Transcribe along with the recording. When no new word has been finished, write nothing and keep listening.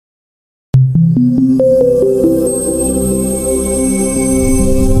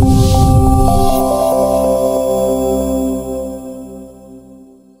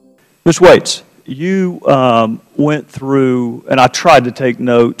Ms. Waits, you went through, and I tried to take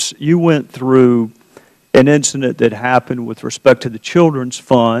notes, you went through an incident that happened with respect to the Children's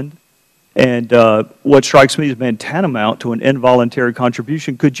Fund, and what strikes me as being tantamount to an involuntary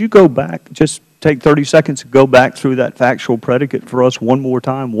contribution. Could you go back, just take 30 seconds and go back through that factual predicate for us one more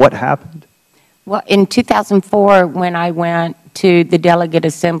time? What happened? Well, in 2004, when I went to the delegate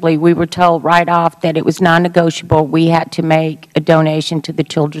assembly, we were told right off that it was non-negotiable. We had to make a donation to the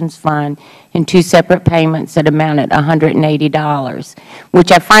Children's Fund in 2 separate payments that amounted to $180,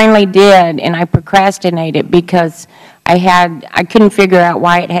 which I finally did, and I procrastinated because I couldn't figure out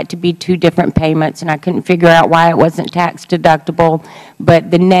why it had to be 2 different payments, and I couldn't figure out why it wasn't tax deductible. But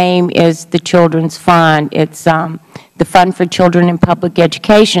the name is the Children's Fund. It's the Fund for Children in Public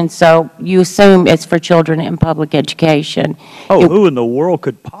Education, so you assume it's for children in public education. Oh, who in the world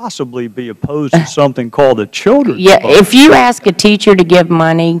could possibly be opposed to something called a children's fund? Yeah, if you ask a teacher to give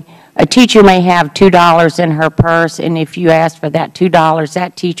money, a teacher may have $2 in her purse, and if you ask for that $2,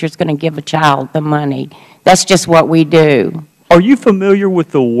 that teacher's going to give a child the money. That's just what we do. Are you familiar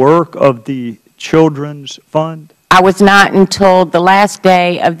with the work of the Children's Fund? I was not until the last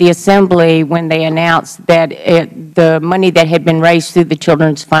day of the assembly when they announced that the money that had been raised through the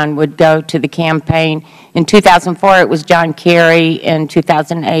Children's Fund would go to the campaign. In 2004, it was John Kerry. In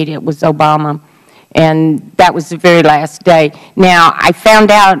 2008, it was Obama. And that was the very last day. Now, I found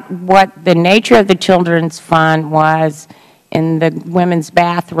out what the nature of the Children's Fund was in the women's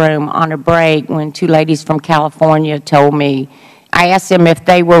bathroom on a break when 2 ladies from California told me. I asked them if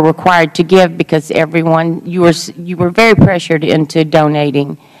they were required to give because everyone, you were very pressured into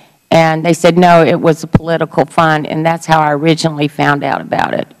donating. And they said, no, it was a political fund, and that's how I originally found out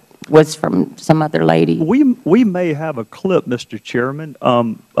about it, was from some other lady. We may have a clip, Mr. Chairman,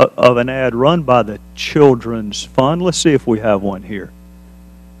 of an ad run by the Children's Fund. Let's see if we have one here.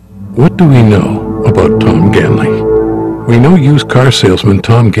 What do we know about Tom Ganley? We know used car salesman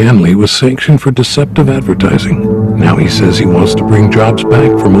Tom Ganley was sanctioned for deceptive advertising. Now he says he wants to bring jobs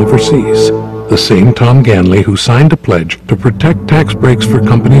back from overseas. The same Tom Ganley who signed a pledge to protect tax breaks for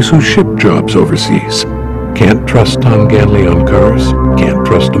companies who ship jobs overseas. Can't trust Tom Ganley on cars. Can't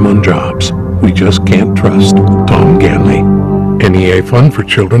trust him on jobs. We just can't trust Tom Ganley. NEA Fund for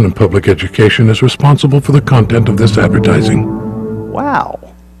Children in Public Education is responsible for the content of this advertising. Wow.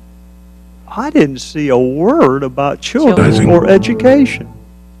 I didn't see a word about children or education.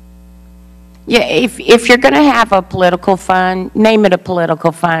 Yeah, if you're going to have a political fund, name it a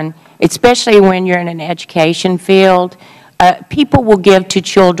political fund, especially when you're in an education field. People will give to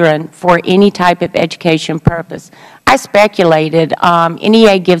children for any type of education purpose. I speculated,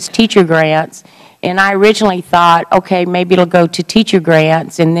 NEA gives teacher grants, and I originally thought, okay, maybe it'll go to teacher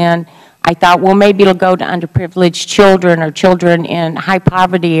grants, and then I thought, well, maybe it'll go to underprivileged children or children in high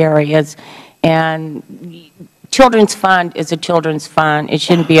poverty areas. And Children's Fund is a children's fund. It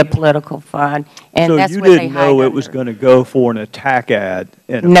shouldn't be a political fund. And so that's you what they didn't know it was going to go for an attack ad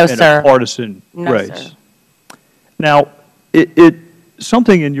in no, a partisan race? Sir. Now,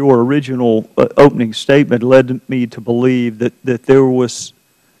 something in your original opening statement led me to believe that there was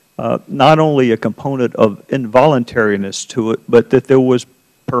not only a component of involuntariness to it, but that there was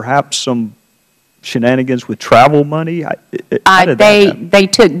perhaps some shenanigans with travel money? They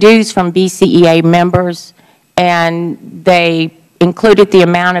took dues from BCEA members, and they included the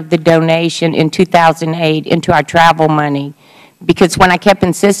amount of the donation in 2008 into our travel money. Because when I kept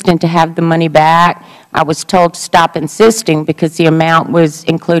insisting to have the money back, I was told to stop insisting because the amount was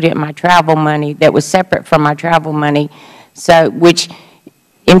included in my travel money that was separate from my travel money, so which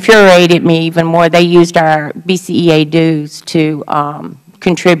infuriated me even more. They used our BCEA dues to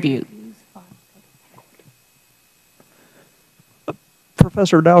contribute.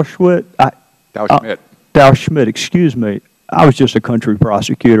 Professor Dow Schmidt, excuse me. I was just a country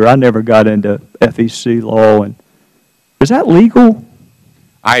prosecutor. I never got into FEC law. And is that legal?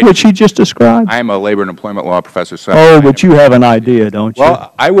 What she just described? I am a labor and employment law professor. So oh, but you have an idea, don't you?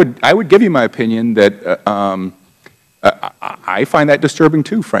 Well, I would give you my opinion that I find that disturbing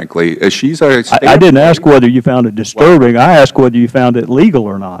too, frankly. She's a state I didn't ask whether you found it disturbing. Well, I asked whether you found it legal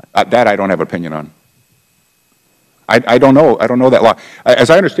or not. That I don't have an opinion on. I don't know. I don't know that law. As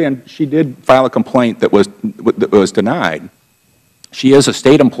I understand, she did file a complaint that was denied. She is a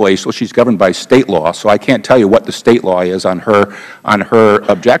state employee, so she's governed by state law. So I can't tell you what the state law is on her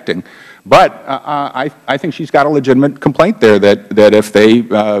objecting. But I think she's got a legitimate complaint there that if they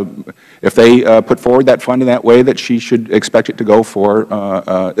put forward that fund in that way, that she should expect it to go for.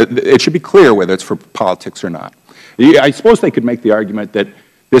 It should be clear whether it's for politics or not. I suppose they could make the argument that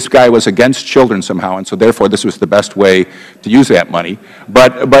this guy was against children somehow, and so therefore this was the best way to use that money.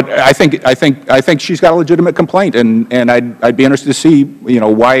 But I think she's got a legitimate complaint, and I'd be interested to see,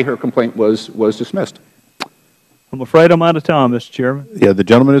 why her complaint was dismissed. I'm afraid I'm out of time, Mr. Chairman. Yeah, the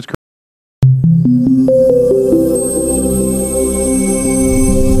gentleman is